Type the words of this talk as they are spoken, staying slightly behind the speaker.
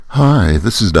Hi,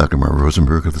 this is Dr. Mark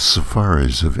Rosenberg of the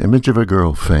Safaris of Image of a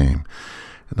Girl fame,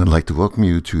 and I'd like to welcome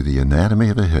you to The Anatomy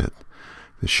of a Hit,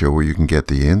 the show where you can get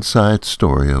the inside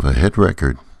story of a hit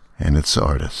record and its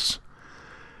artists.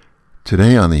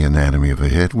 Today on The Anatomy of a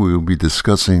Hit, we will be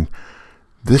discussing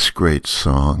this great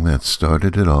song that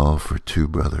started it all for two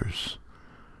brothers.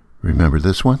 Remember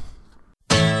this one?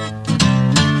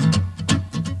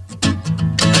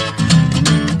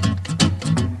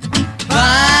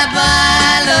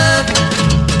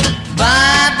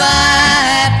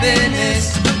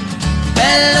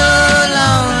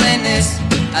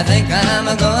 I think I'm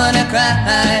gonna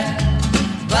cry.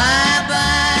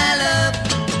 Bye-bye, love.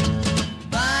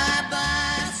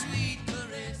 Bye-bye, sweet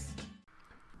caress.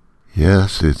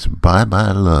 Yes, it's Bye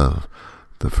Bye Love,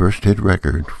 the first hit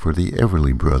record for the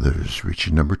Everly Brothers,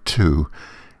 reaching number 2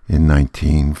 in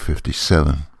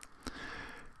 1957.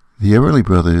 The Everly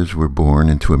Brothers were born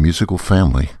into a musical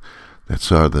family that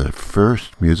saw their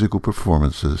first musical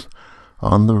performances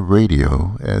on the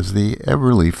radio as the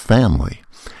Everly Family.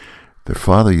 Their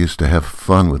father used to have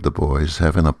fun with the boys,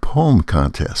 having a poem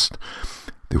contest.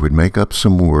 They would make up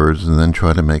some words and then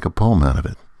try to make a poem out of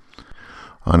it.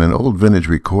 On an old vintage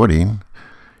recording,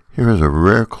 here is a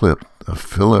rare clip of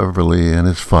Phil Everly and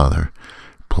his father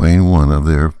playing one of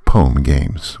their poem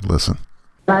games. Listen.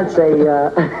 I'd say,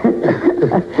 Dad,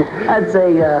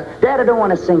 I don't want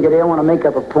to sing today. I want to make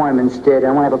up a poem instead. I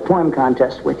want to have a poem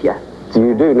contest with you.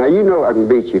 You do. Now, you know I can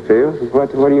beat you, Phil.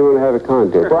 What do you want to have a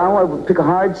contest? Well, I want to pick a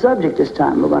hard subject this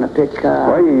time. We're going to pick...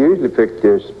 Well, you usually pick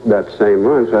that same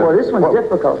one. So well, this one's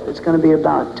difficult. It's going to be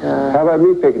about... How about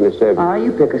me picking a subject?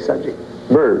 You pick a subject.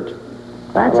 Birds.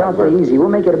 That's awfully easy. We'll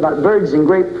make it about birds and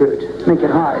grapefruit. Make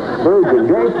it hard. Birds and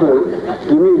grapefruit?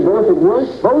 You mean both at once?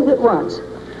 Both at once.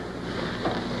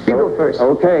 You go first.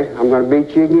 Okay, I'm going to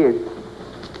beat you again.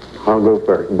 I'll go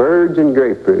first. Birds and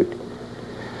grapefruit.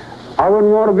 I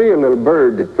wouldn't want to be a little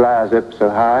bird that flies up so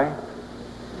high.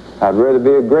 I'd rather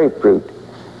be a grapefruit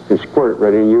and squirt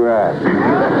right in your eye.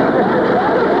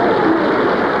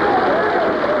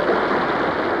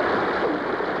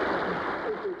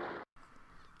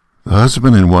 The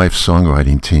husband and wife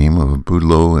songwriting team of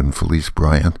Boudleaux and Felice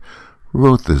Bryant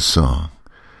wrote this song.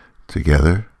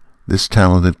 Together, this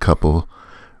talented couple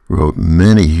wrote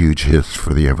many huge hits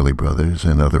for the Everly Brothers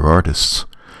and other artists.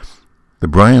 The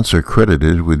Bryants are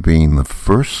credited with being the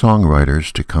first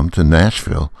songwriters to come to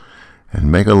Nashville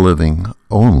and make a living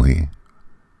only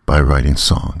by writing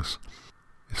songs.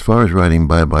 As far as writing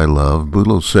Bye Bye Love,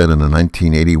 Boudleaux said in a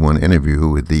 1981 interview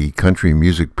with the Country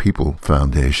Music People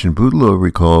Foundation, Boudleaux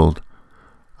recalled,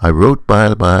 "I wrote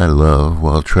Bye Bye Love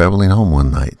while traveling home one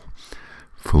night.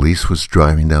 Felice was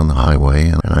driving down the highway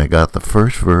and I got the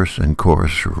first verse and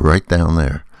chorus right down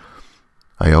there.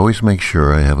 I always make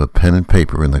sure I have a pen and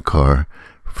paper in the car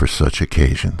for such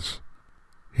occasions."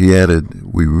 He added,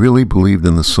 "We really believed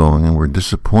in the song and were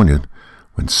disappointed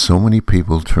when so many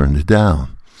people turned it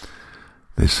down.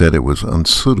 They said it was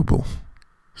unsuitable.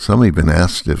 Some even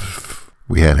asked if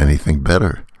we had anything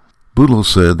better." Boudleaux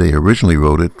said they originally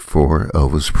wrote it for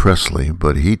Elvis Presley,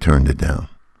 but he turned it down.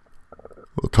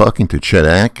 Well, talking to Chet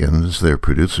Atkins, their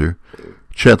producer,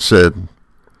 Chet said,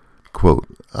 quote,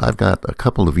 "I've got a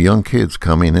couple of young kids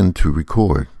coming in to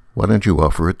record. Why don't you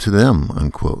offer it to them?"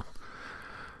 unquote.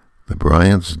 The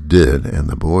Bryants did, and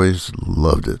the boys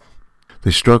loved it.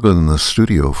 They struggled in the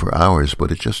studio for hours,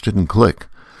 but it just didn't click.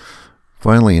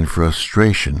 Finally, in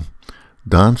frustration,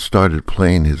 Don started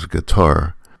playing his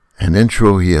guitar, an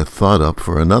intro he had thought up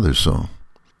for another song.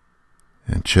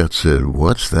 And Chet said,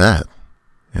 "What's that?"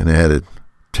 and added,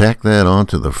 "Tack that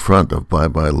onto the front of Bye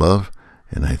Bye Love,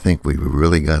 and I think we've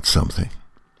really got something."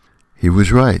 He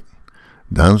was right.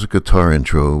 Don's guitar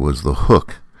intro was the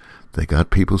hook that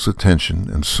got people's attention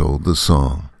and sold the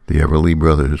song, the Everly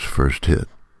Brothers' first hit.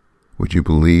 Would you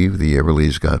believe the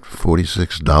Everlys got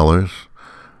 $46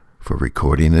 for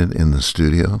recording it in the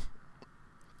studio?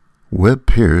 Webb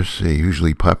Pierce, a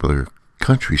hugely popular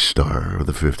country star of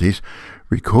the 50s,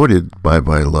 recorded Bye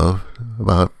Bye Love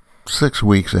about 6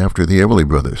 weeks after the Everly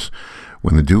Brothers.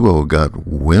 When the duo got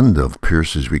wind of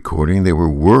Pierce's recording, they were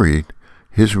worried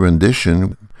his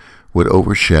rendition would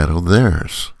overshadow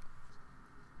theirs.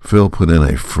 Phil put in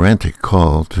a frantic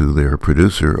call to their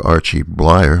producer, Archie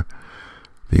Bleyer,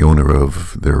 the owner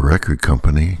of their record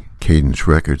company, Cadence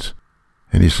Records,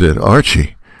 and he said,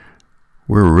 "Archie,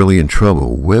 we're really in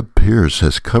trouble. Webb Pierce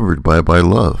has covered Bye Bye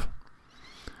Love."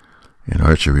 And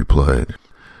Archie replied,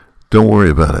 "Don't worry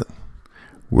about it.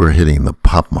 We're hitting the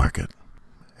pop market."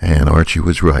 And Archie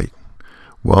was right.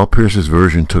 While Pierce's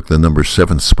version took the number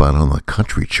 7 spot on the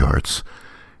country charts,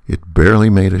 it barely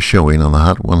made a showing on the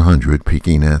Hot 100,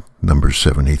 peaking at number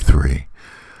 73.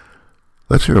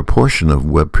 Let's hear a portion of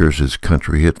Webb Pierce's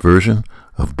country hit version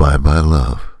of Bye Bye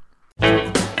Love.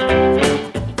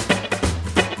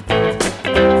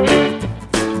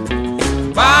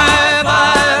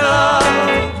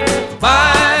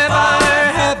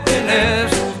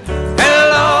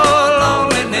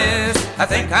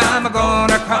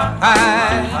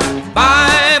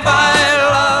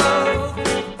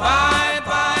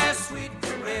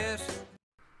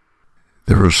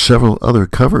 There are several other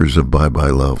covers of Bye Bye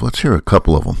Love. Let's hear a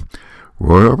couple of them.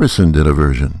 Roy Orbison did a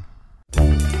version.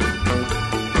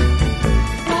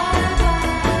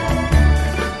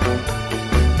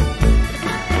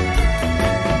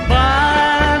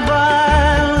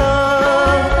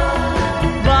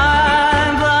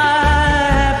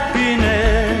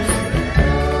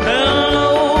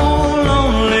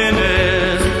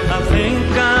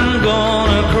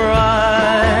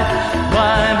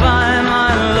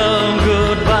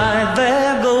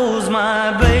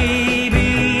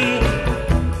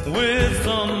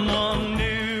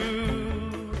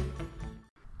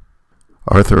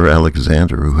 Arthur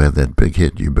Alexander, who had that big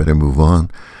hit, You Better Move On,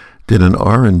 did an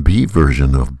R&B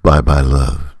version of Bye Bye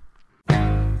Love.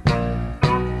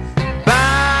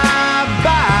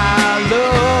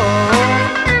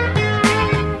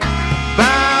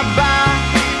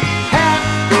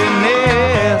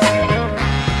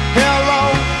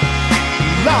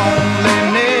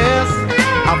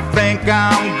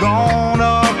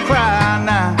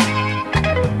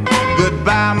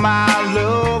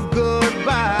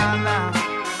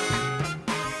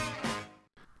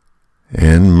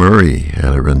 Anne Murray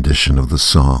had a rendition of the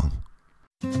song.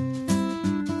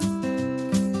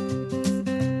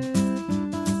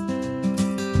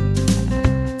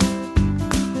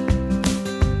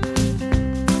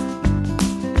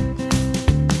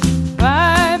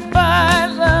 Bye bye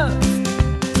love,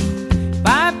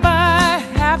 bye bye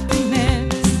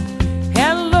happiness,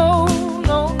 hello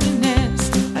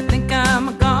loneliness, I think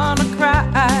I'm gonna cry.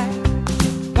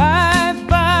 Bye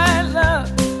bye love,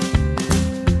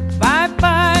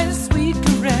 bye-bye, sweet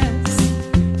caress.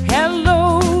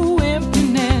 Hello,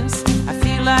 emptiness. I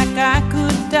feel like I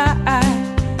could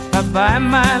die. Bye-bye,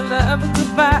 my love,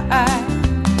 goodbye.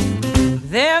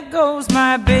 There goes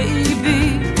my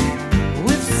baby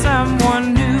with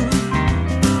someone new.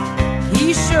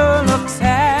 He sure looks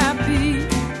happy.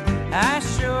 I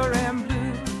sure am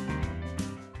blue.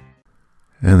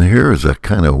 And here is a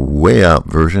kind of way out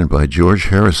version by George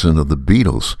Harrison of the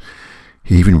Beatles.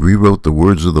 He even rewrote the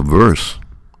words of the verse.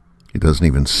 It doesn't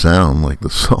even sound like the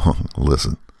song.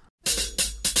 Listen.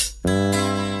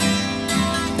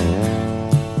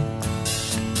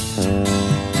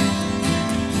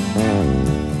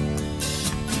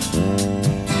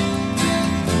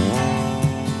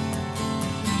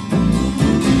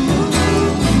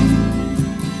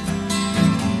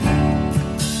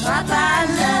 Bye-bye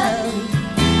love,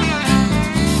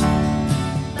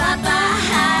 bye-bye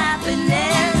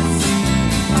happiness,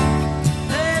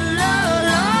 hello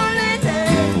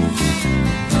loneliness,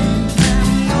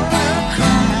 I'm gonna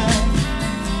cry.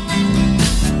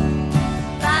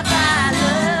 Bye-bye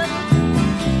love,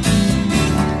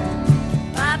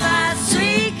 bye-bye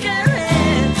sweet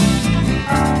caress,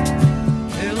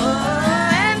 hello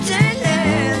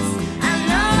emptiness, I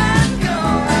know I'm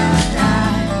gonna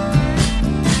die.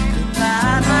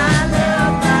 Bye, my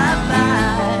love,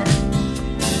 bye-bye.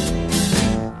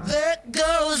 There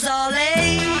goes our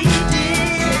lady.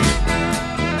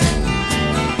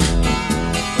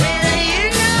 Well, you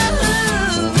know who.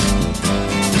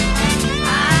 I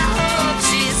hope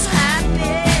she's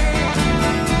happy.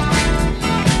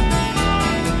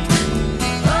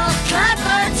 Oh, clap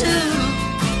her too.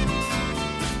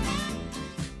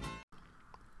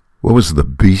 What was the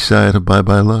B-side of Bye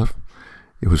Bye Love?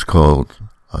 It was called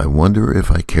I Wonder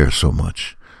If I Care So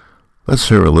Much. Let's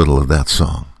hear a little of that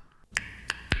song.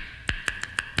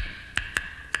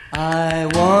 I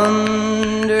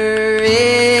wonder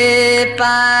if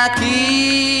I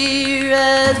care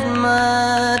as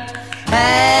much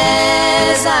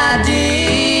as I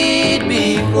did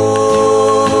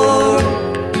before.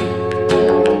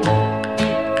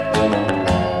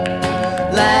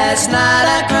 Last night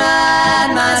I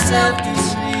cried myself to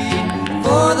sleep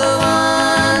for the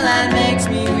one that makes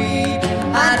me weep.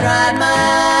 I dried my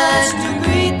eyes to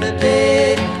greet the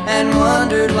day and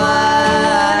wondered why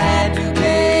I had to pay.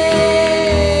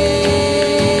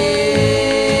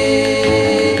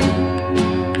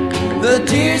 The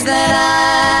tears that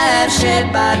I have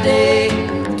shed by day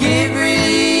give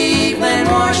relief and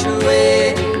wash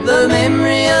away the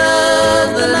memory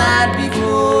of the night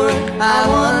before. I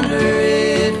wonder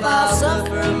if I'll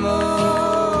suffer more.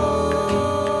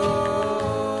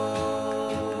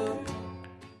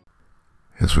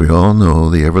 As we all know,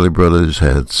 the Everly Brothers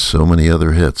had so many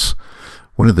other hits.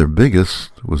 One of their biggest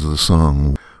was the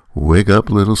song Wake Up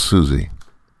Little Susie.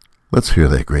 Let's hear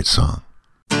that great song.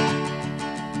 Wake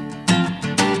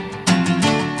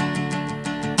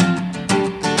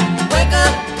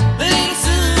up, little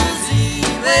Susie,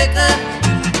 wake up.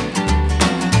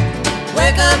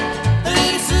 Wake up,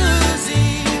 little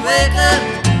Susie, wake up.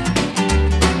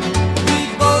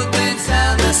 We've both been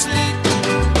sound asleep.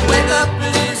 Wake up,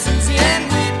 little Susie, and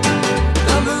weep.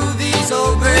 The movie's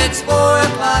over, it's 4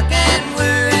 o'clock and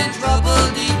we're in trouble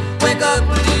deep. Wake up,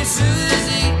 little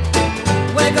Susie,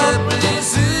 wake up, little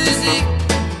Susie.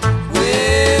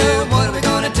 Well, what are we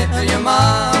gonna tell your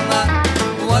mama?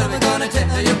 What are we gonna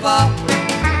tell your papa?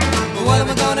 What are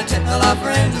we gonna tell our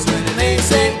friends when they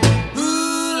say,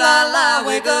 ooh la la,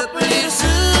 wake up, little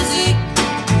Susie,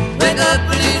 wake up,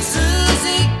 little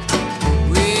Susie.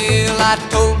 Well, I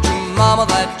told your mama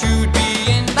that you'd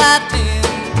be in by 10.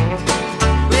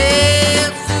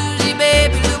 Well, Susie,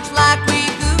 baby, looks like we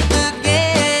goofed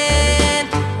again.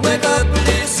 Wake up,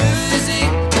 little Susie,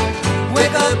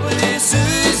 wake up, little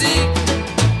Susie.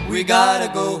 We gotta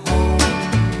go home.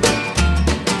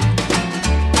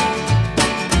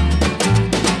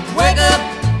 Wake up,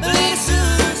 little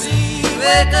Susie,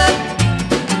 wake up.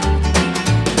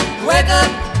 Wake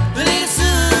up, little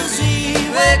Susie,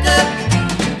 wake up.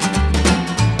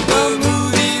 The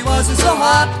movie wasn't so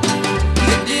hot,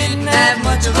 it didn't have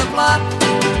much of a plot.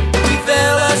 We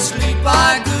fell asleep,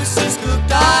 our gooses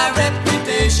cooked, our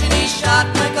reputation is shot.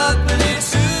 Wake up, little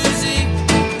Susie,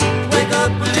 wake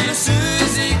up, little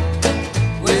Susie.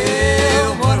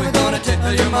 Well, what are we gonna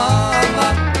tell your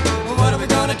mama? What are we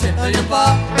gonna tell your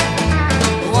papa?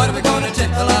 What are we gonna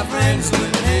tell our friends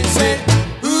when they say,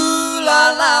 ooh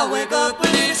la la, wake up,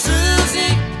 little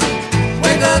Susie,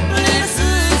 wake up, little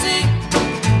Susie,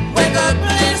 wake up,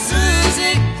 little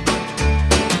Susie.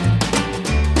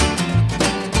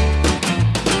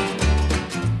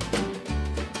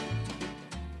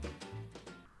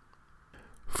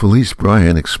 Felice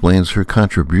Bryant explains her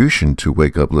contribution to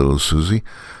Wake Up Little Susie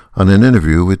on an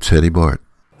interview with Teddy Bart.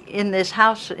 In this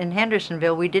house in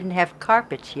Hendersonville, we didn't have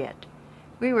carpets yet.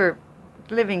 We were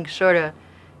living sort of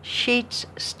sheets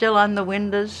still on the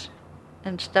windows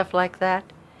and stuff like that.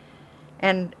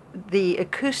 And the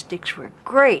acoustics were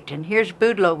great. And here's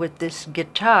Boudleaux with this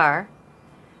guitar,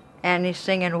 and he's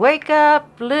singing, wake up,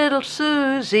 little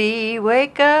Susie,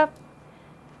 wake up.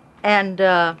 And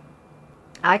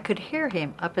I could hear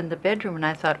him up in the bedroom, and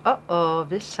I thought, uh-oh,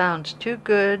 this sounds too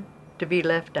good to be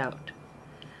left out.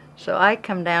 So I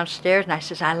come downstairs, and I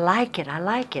says, I like it, I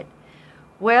like it.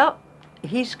 Well,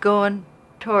 he's getting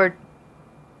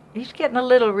a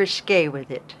little risque with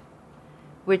it,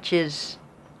 which is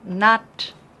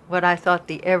not what I thought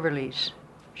the Everlys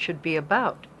should be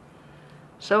about.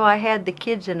 So I had the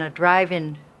kids in a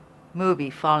drive-in movie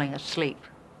falling asleep.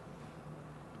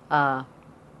 The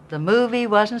movie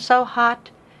wasn't so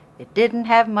hot. It didn't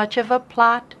have much of a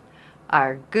plot.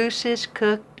 Our gooses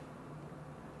cooked.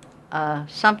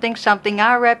 Something, something,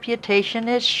 our reputation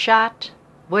is shot.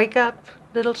 Wake up,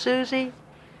 little Susie.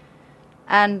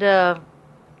 And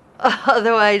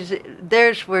otherwise,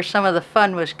 there's where some of the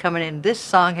fun was coming in. This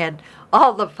song had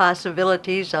all the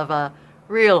possibilities of a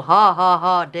real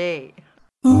ha-ha-ha day.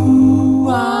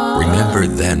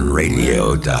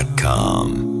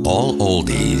 RememberThenRadio.com. All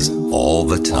oldies, all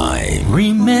the time.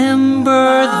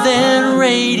 Remember Then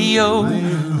Radio,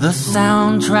 the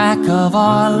soundtrack of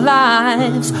our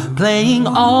lives, playing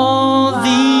all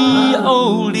the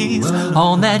oldies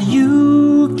on that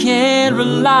you can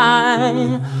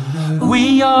rely.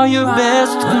 We are your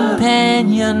best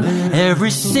companion every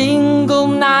single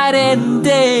night and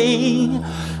day.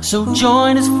 So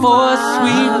join us for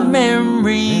sweet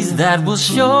memories that will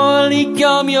surely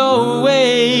come your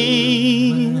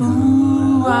way.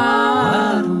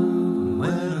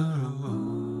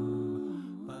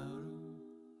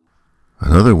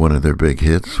 Another one of their big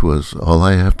hits was All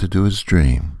I Have to Do Is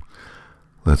Dream.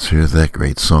 Let's hear that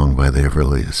great song by the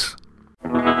Everlys.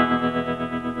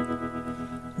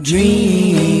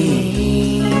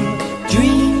 Dream,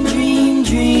 dream, dream,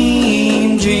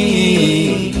 dream,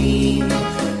 dream.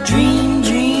 Dream,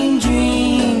 dream,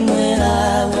 dream when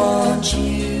I want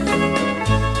you.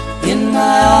 In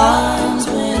my arms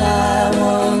when I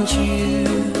want you.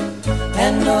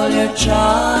 And all your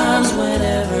charms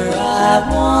whenever I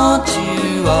want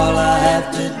you. All I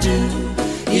have to do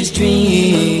is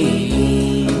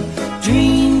dream.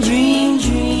 Dream, dream,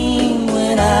 dream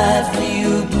when I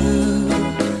feel blue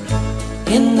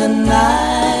in the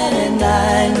night and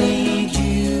I need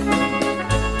you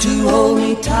to hold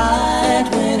me tight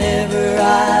whenever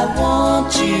I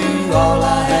want you. All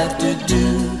I have to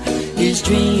do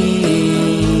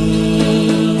dream.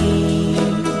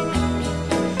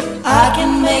 I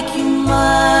can make you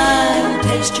mine,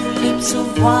 taste your lips of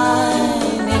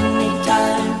wine,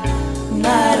 anytime,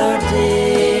 night or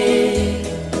day.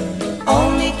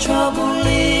 Only trouble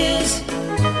is,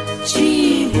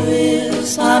 gee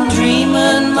whiz, I'm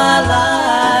dreaming my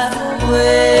life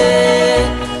away.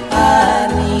 I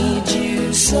need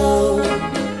you so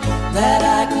that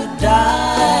I could die.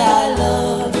 I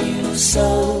love you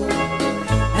so,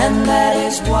 and that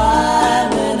is why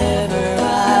whenever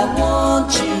I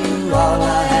want you, all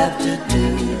I have to do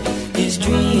is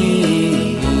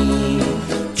dream.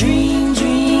 Dream,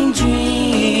 dream,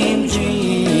 dream,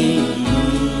 dream.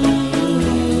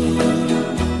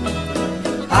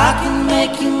 I can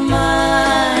make you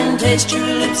mine, taste your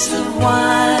lips of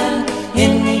wine,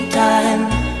 anytime,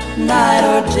 night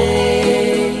or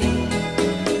day.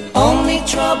 Only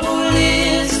trouble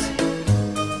is,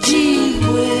 gee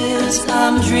whiz,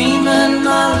 I'm dreaming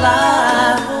my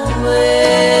life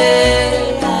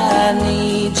away. I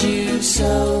need you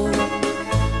so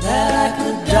that I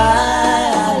could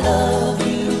die. I love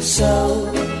you so,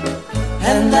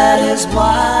 and that is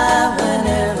why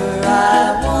whenever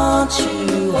I want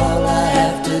you, all I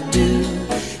have to do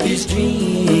is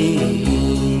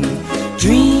dream.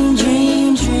 Dream,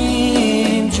 dream,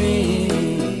 dream, dream.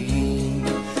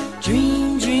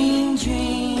 Dream, dream,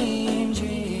 dream,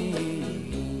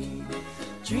 dream.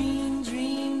 Dream,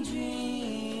 dream,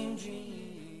 dream,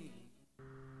 dream.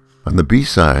 On the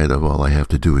B-side of All I Have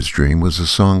to Do Is Dream was a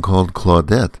song called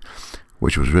Claudette,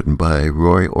 which was written by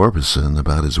Roy Orbison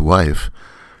about his wife,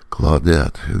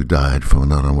 Claudette, who died from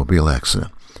an automobile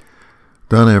accident.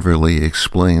 Don Everly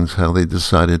explains how they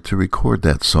decided to record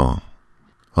that song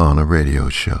on a radio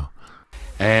show.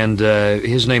 And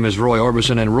his name is Roy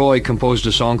Orbison, and Roy composed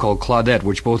a song called Claudette,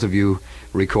 which both of you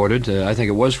recorded. I think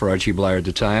it was for Archie Blyer at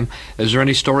the time. Is there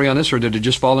any story on this, or did it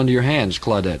just fall into your hands,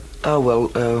 Claudette? Oh, well,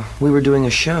 we were doing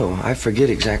a show. I forget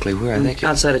exactly where. I think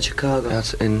outside of Chicago.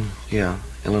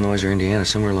 Illinois or Indiana,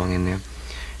 somewhere along in there.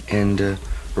 And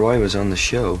Roy was on the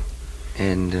show,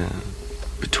 and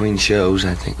between shows,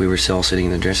 I think we were all sitting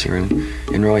in the dressing room,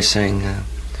 and Roy sang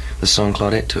the song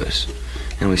Claudette to us.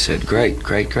 And we said, great,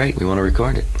 we want to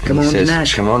record it. And Come on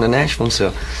to Nashville.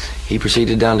 So he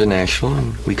proceeded down to Nashville,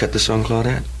 and we cut the song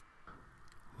Claudette.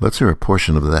 Let's hear a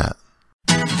portion of that.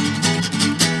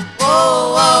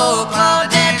 Oh, oh,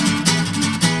 Claudette.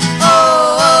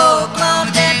 Oh, oh,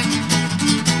 Claudette.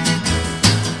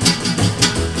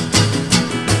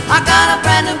 I got a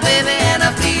brand new baby and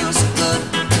I feel so good.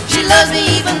 She loves me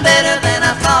even better than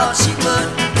I thought she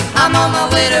would. I'm on my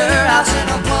way to her house and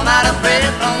I'm plumb out of breath.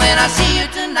 And when I see her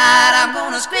tonight, I'm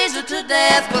gonna squeeze her to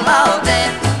death.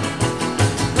 Claudette,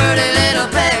 pretty little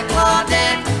pet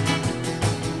Claudette,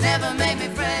 never make me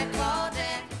fret,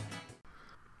 Claudette.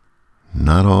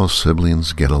 Not all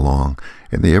siblings get along,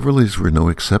 and the Everlys were no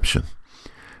exception.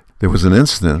 There was an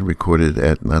incident recorded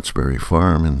at Knott's Berry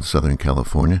Farm in Southern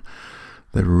California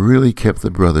that really kept the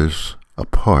brothers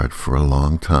apart for a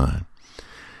long time.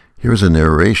 Here's a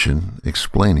narration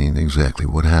explaining exactly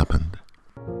what happened.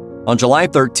 On July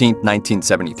 13,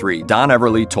 1973, Don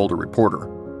Everly told a reporter,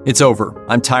 "It's over.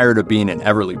 I'm tired of being an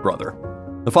Everly brother."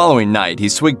 The following night, he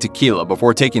swigged tequila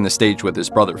before taking the stage with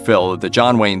his brother Phil at the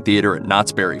John Wayne Theater at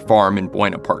Knott's Berry Farm in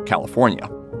Buena Park, California.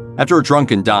 After a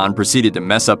drunken Don proceeded to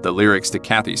mess up the lyrics to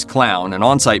Kathy's Clown, an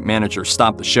on-site manager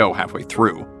stopped the show halfway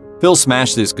through. Phil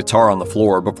smashed his guitar on the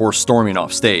floor before storming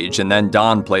off stage, and then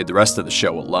Don played the rest of the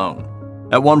show alone.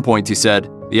 At one point, he said,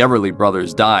 "The Everly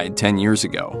brothers died 10 years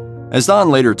ago." As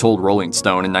Don later told Rolling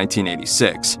Stone in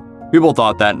 1986, "People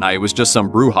thought that night was just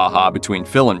some brouhaha between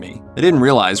Phil and me. They didn't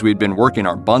realize we'd been working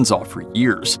our buns off for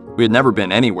years. We had never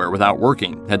been anywhere without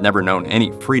working, had never known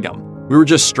any freedom. We were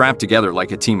just strapped together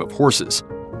like a team of horses."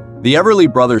 The Everly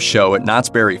Brothers show at Knott's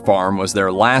Berry Farm was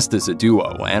their last as a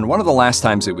duo, and one of the last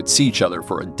times they would see each other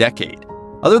for a decade.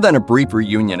 Other than a brief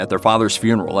reunion at their father's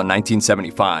funeral in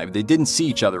 1975, they didn't see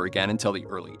each other again until the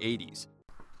early 80s.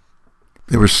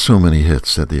 There were so many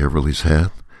hits that the Everlys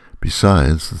had,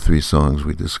 besides the three songs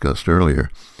we discussed earlier.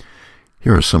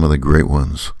 Here are some of the great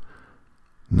ones.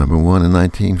 Number one in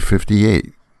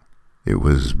 1958, it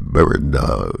was Bird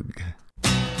Dog.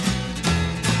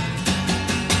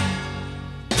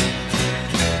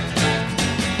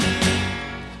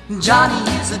 Johnny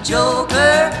is a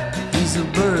joker, he's a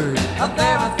bird, a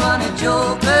very funny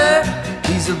joker,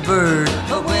 he's a bird.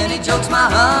 But when he jokes my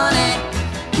honey,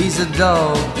 he's a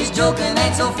dog. His joking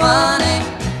ain't so funny,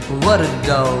 what a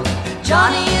dog.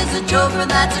 Johnny is a joker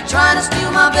that's a trying to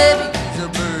steal my baby, he's a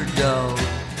bird dog.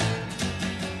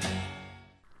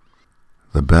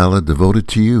 The ballad Devoted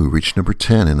to You reached number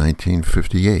 10 in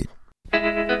 1958.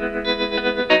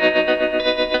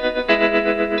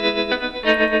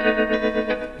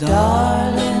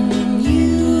 darling,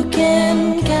 you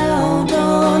can count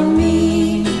on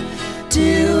me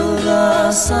till the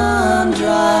sun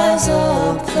dries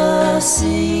up the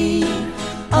sea.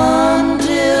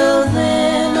 Until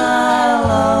then,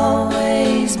 I'll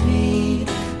always be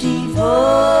devoted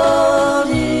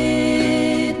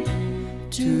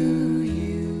to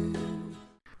you.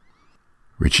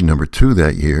 Reaching number 2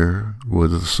 that year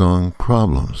was the song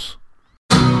Problems.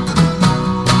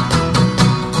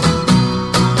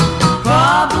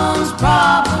 Problems,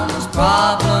 problems,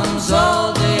 problems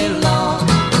all day long.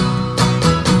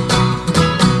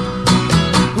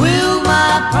 Will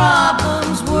my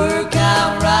problems work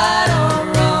out right or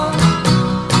wrong?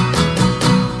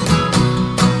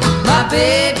 My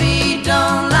baby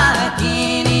don't like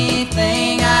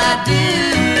anything I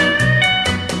do.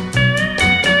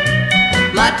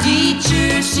 My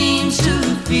teacher seems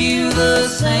to feel the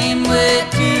same way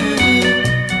too.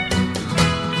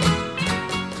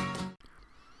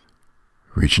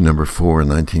 Reaching number 4 in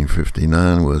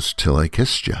 1959 was Till I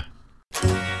Kissed Ya.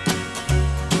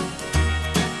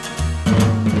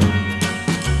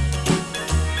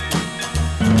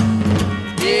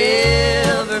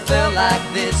 Never felt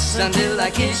like this until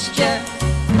I kissed ya.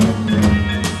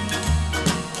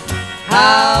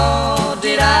 How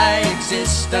did I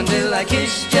exist until I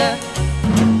kissed ya?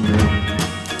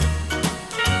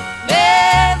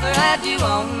 Never had you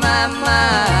on my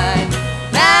mind.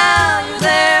 Now you're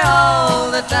there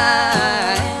all the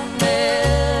time.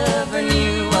 Never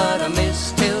knew what I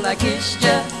missed till I kissed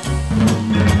ya.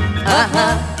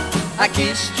 I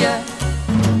kissed ya.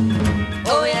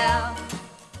 Oh yeah.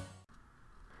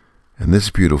 And this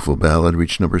beautiful ballad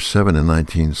reached number 7 in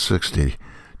 1960.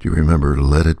 Do you remember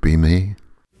Let It Be Me?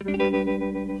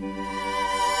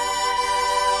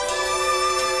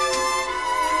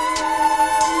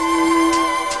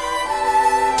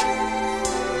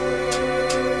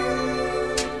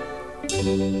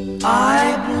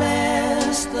 I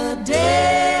bless the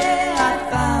day I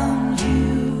found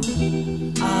you.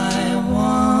 I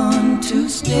want to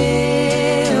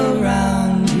stay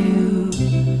around you,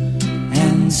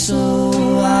 and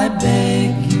so I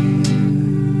beg you,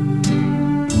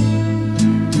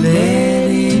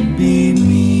 let it be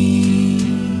me.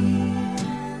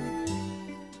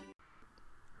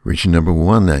 Reaching number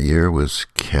 1 that year was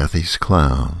Kathy's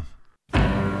Clown.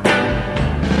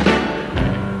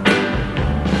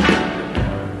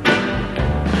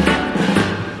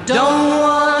 Don't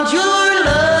want your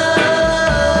love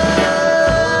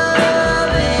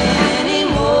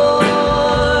anymore.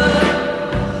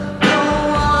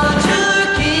 Don't want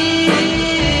your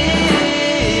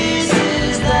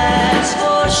kisses, that's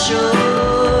for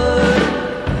sure.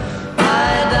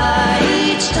 I die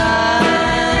each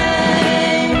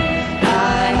time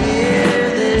I hear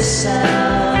this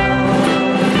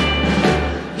sound.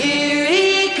 Here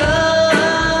he comes,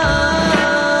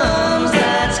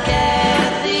 that's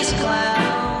Kathy's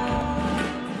clown.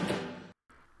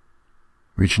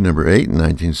 Reaching number 8 in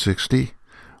 1960,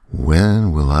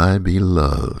 When Will I Be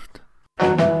Loved?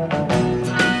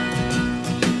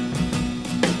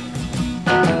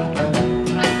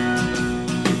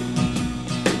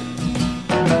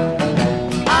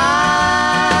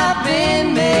 I've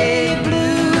been made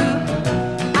blue.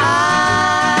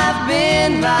 I've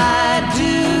been lied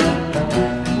to.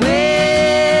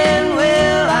 When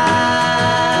will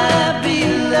I be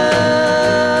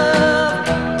loved?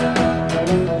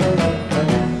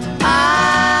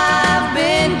 I've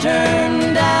been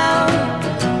turned down.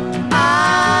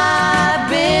 I've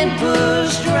been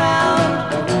pushed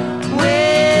around.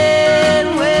 When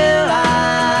will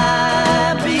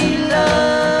I be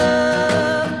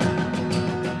loved?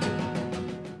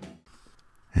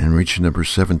 And reaching number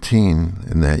 17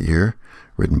 in that year,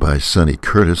 written by Sonny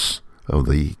Curtis of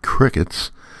the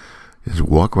Crickets, is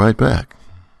Walk Right Back.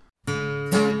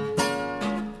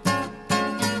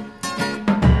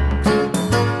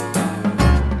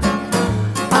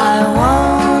 I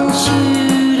want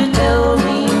you to tell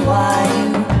me why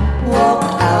you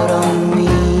walked out on me.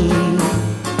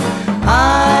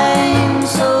 I'm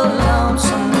so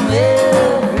lonesome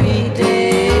every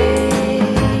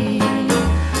day.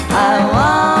 I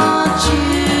want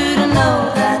you to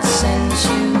know that since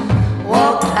you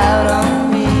walked out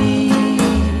on me,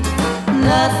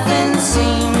 nothing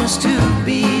seems to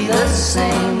be the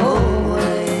same old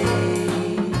way.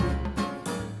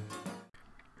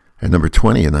 And number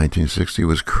 20 in 1960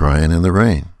 was Crying in the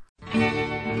Rain.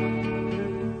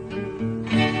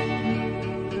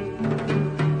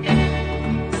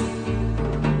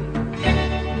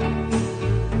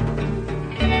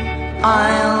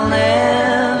 I'll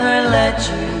never let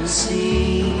you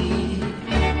see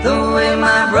the way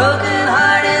my broken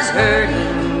heart is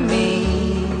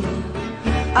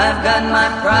I've got my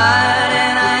pride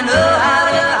and I know how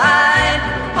to hide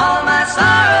all my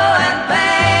sorrow and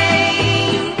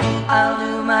pain. I'll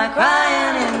do my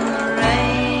crying in the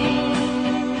rain.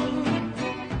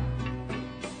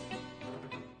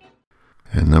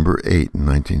 And number 8 in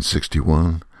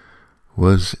 1961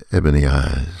 was Ebony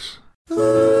Eyes.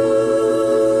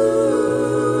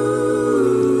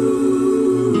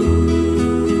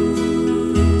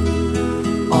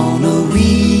 On a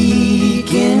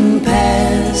weekend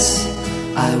pass,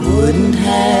 I wouldn't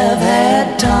have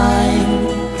had time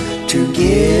to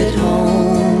get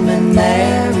home and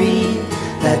marry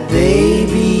that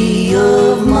baby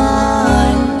of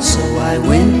mine. So I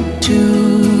went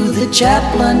to the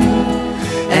chaplain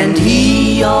and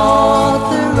he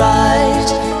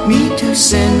authorized me to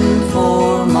send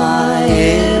for my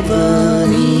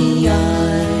ebony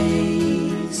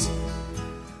eyes.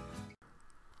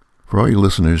 For all you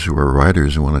listeners who are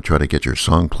writers who want to try to get your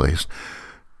song placed,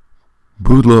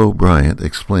 Boudleaux Bryant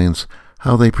explains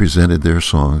how they presented their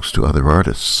songs to other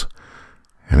artists,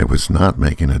 and it was not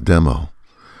making a demo.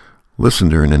 Listen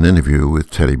during an interview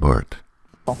with Teddy Bart.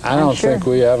 I don't think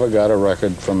we ever got a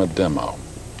record from a demo.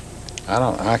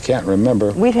 I can't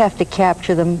remember. We'd have to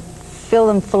capture them, fill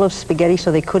them full of spaghetti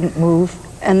so they couldn't move,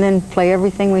 and then play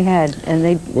everything we had. And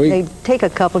they'd take a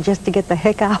couple just to get the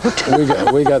heck out.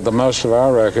 we got the most of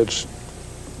our records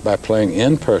by playing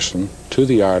in person to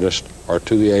the artist or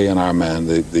to the A&R man,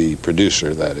 the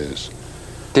producer, that is.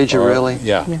 Did you really?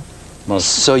 Yeah.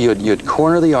 So you'd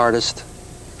corner the artist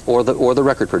or the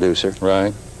record producer,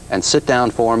 right, and sit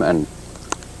down for him and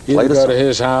either go to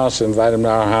his house, invite him to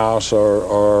our house,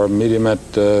 or meet him at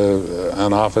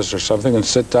an office or something and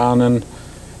sit down and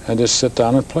just sit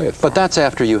down and play it. But that's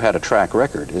after you had a track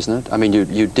record, isn't it? I mean, you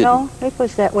didn't. No, it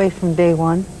was that way from day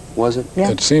one. Was it? Yeah.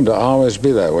 It seemed to always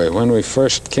be that way. When we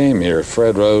first came here,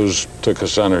 Fred Rose took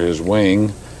us under his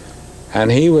wing, and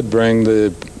he would bring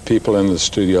the people in the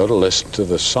studio to listen to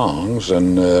the songs,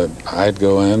 and I'd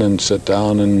go in and sit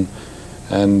down and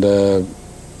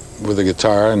with a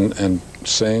guitar and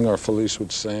sing, or Felice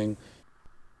would sing.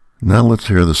 Now let's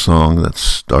hear the song that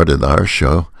started our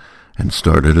show and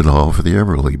started it all for the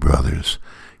Everly Brothers.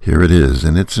 Here it is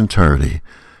in its entirety,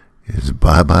 is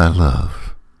Bye Bye Love.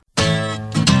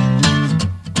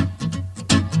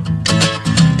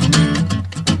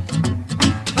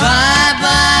 Bye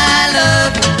bye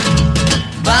love,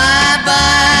 bye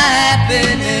bye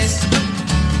happiness,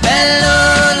 hello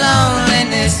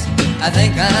loneliness, I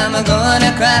think I'm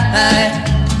gonna cry.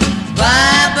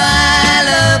 Bye bye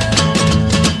love,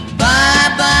 bye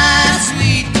bye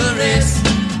sweet caress,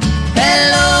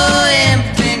 hello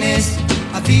emptiness,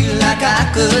 I feel like I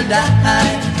could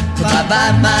die. Bye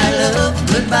bye my love,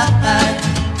 goodbye.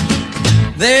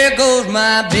 There goes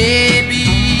my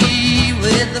baby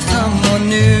with someone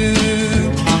new.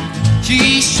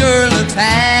 She sure looks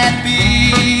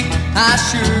happy, I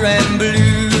sure am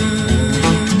blue.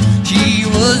 She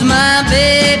was my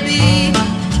baby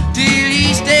till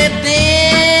he stepped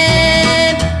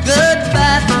in.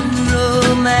 Goodbye to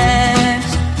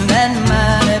romance, that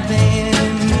might have been.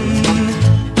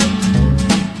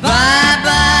 Bye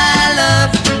bye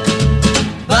love,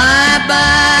 bye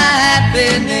bye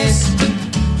happiness,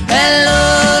 hello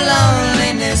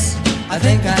loneliness, I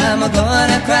think I'm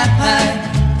gonna cry.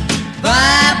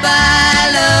 Bye bye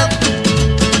love,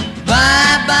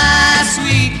 bye bye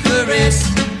sweet caress,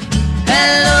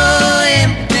 hello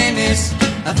emptiness,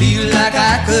 I feel like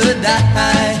I could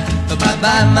die. Bye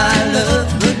bye my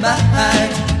love, goodbye.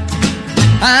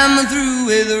 I'm through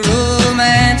with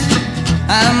romance,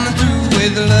 I'm through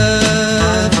with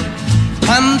love,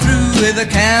 I'm through with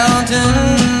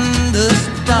counting the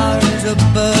stars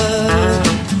above.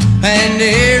 And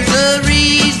there's a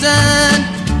reason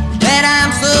that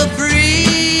I'm so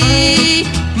free.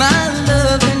 My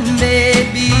loving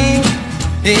baby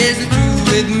is through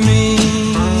with me.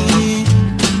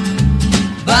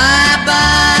 Bye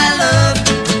bye love,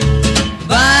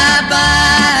 bye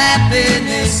bye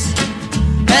happiness,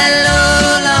 hello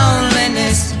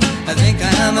loneliness, I think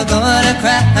I'm gonna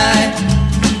cry.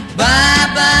 Bye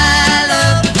bye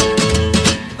love,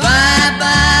 bye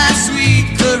bye sweet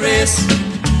caress,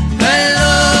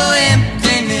 hello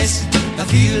emptiness, I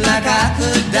feel like I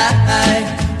could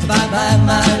die. Bye bye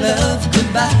my love,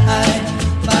 goodbye.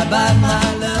 Bye bye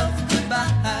my love,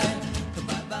 goodbye.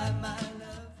 Bye bye my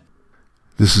love.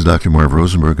 This is Dr. Marv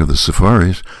Rosenberg of the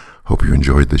Safaris. Hope you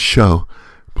enjoyed the show.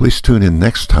 Please tune in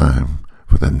next time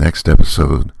for the next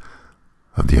episode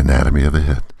of The Anatomy of a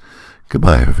Hit.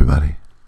 Goodbye, everybody.